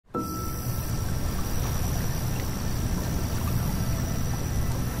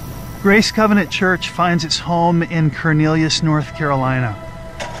Grace Covenant Church finds its home in Cornelius, North Carolina,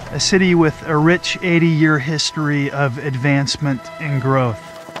 a city with a rich 80-year history of advancement and growth.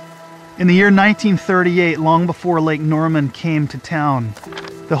 In the year 1938, long before Lake Norman came to town,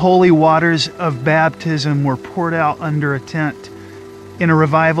 the holy waters of baptism were poured out under a tent in a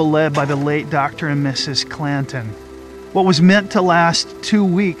revival led by the late Dr. and Mrs. Clanton. What was meant to last 2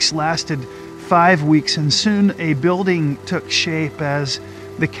 weeks lasted 5 weeks, and soon a building took shape as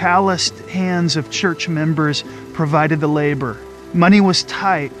the calloused hands of church members provided the labor. Money was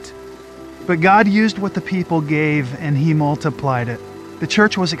tight, but God used what the people gave and He multiplied it. The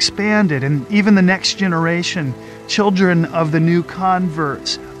church was expanded, and even the next generation, children of the new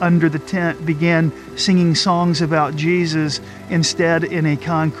converts under the tent, began singing songs about Jesus instead in a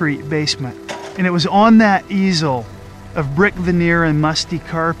concrete basement. And it was on that easel of brick veneer and musty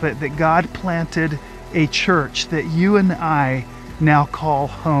carpet that God planted a church that you and I now call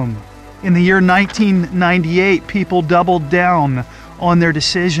home. In the year 1998, people doubled down on their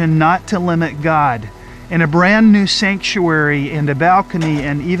decision not to limit God, and a brand new sanctuary and a balcony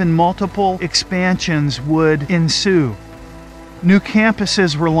and even multiple expansions would ensue. New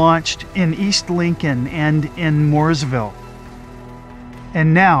campuses were launched in East Lincoln and in Mooresville.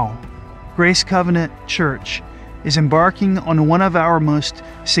 And now, Grace Covenant Church is embarking on one of our most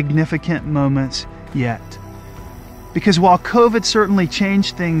significant moments yet. Because while COVID certainly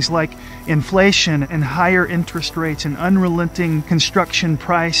changed things like inflation and higher interest rates and unrelenting construction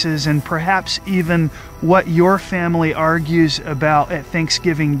prices and perhaps even what your family argues about at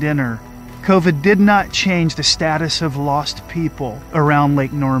Thanksgiving dinner, COVID did not change the status of lost people around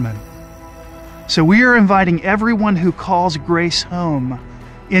Lake Norman. So we are inviting everyone who calls Grace home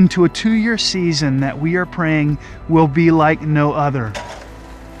into a 2-year season that we are praying will be like no other.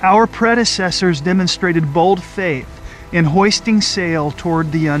 Our predecessors demonstrated bold faith in hoisting sail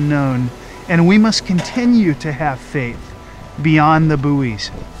toward the unknown, and we must continue to have faith beyond the buoys.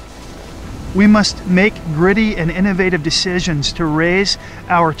 We must make gritty and innovative decisions to raise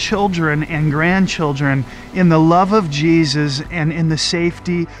our children and grandchildren in the love of Jesus and in the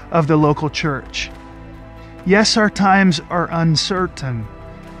safety of the local church. Yes, our times are uncertain,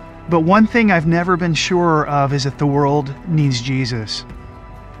 but one thing I've never been sure of is that the world needs Jesus.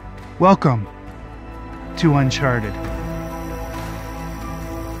 Welcome to Uncharted.